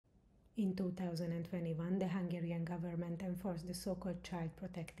In 2021, the Hungarian government enforced the so-called Child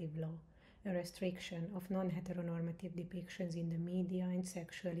Protective Law, a restriction of non-heteronormative depictions in the media and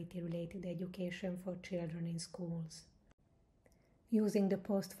sexuality-related education for children in schools. Using the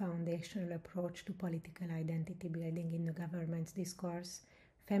post-foundational approach to political identity building in the government's discourse,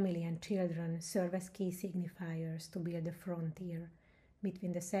 family and children serve as key signifiers to build a frontier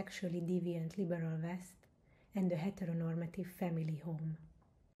between the sexually deviant liberal West and the heteronormative family home.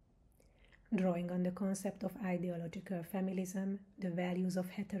 Drawing on the concept of ideological feminism, the values of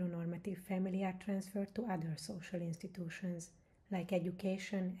heteronormative family are transferred to other social institutions, like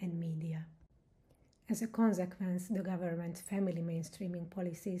education and media. As a consequence, the government's family mainstreaming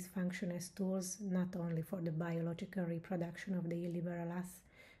policies function as tools not only for the biological reproduction of the illiberal us,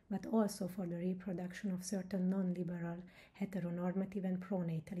 but also for the reproduction of certain non-liberal, heteronormative and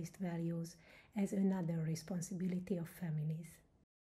pronatalist values as another responsibility of families.